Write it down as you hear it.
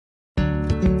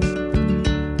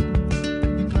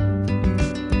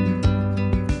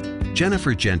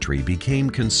Jennifer Gentry became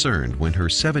concerned when her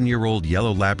 7-year-old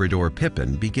yellow Labrador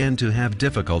Pippen began to have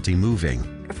difficulty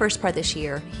moving. The first part of this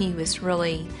year, he was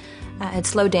really, had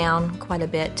slowed down quite a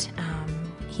bit.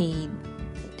 He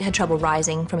had trouble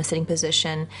rising from a sitting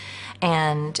position,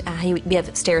 and we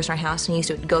have stairs in our house, and he used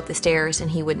to go up the stairs,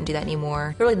 and he wouldn't do that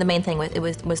anymore. Really, the main thing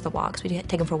was the walks. We'd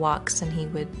take him for walks, and he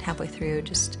would halfway through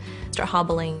just start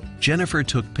hobbling. Jennifer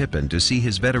took Pippen to see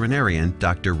his veterinarian,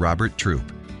 Dr. Robert Troop.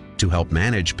 To help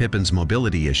manage Pippen's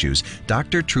mobility issues,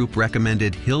 Dr. Troop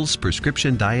recommended Hill's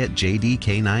Prescription Diet JD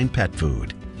Canine pet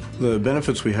food. The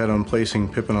benefits we had on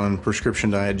placing Pippen on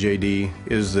Prescription Diet JD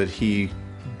is that he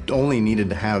only needed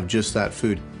to have just that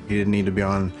food. He didn't need to be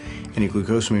on any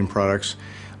glucosamine products.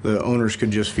 The owners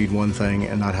could just feed one thing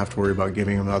and not have to worry about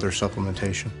giving him other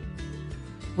supplementation.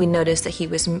 We noticed that he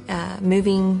was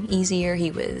moving easier, he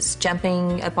was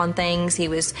jumping up on things,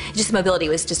 his mobility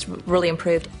was just really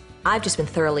improved. I've just been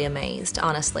thoroughly amazed,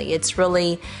 honestly. It's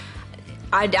really,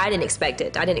 I didn't expect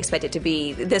it. I didn't expect it to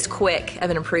be this quick of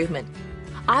an improvement.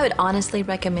 I would honestly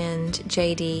recommend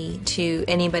JD to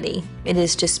anybody. It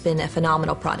has just been a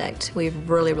phenomenal product. We've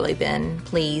really been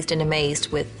pleased and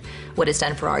amazed with what it's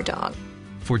done for our dog.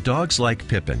 For dogs like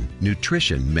Pippen,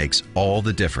 nutrition makes all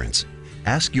the difference.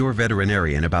 Ask your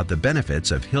veterinarian about the benefits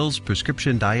of Hill's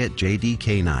Prescription Diet JD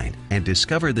Canine and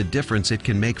discover the difference it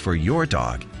can make for your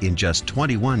dog in just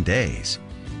 21 days.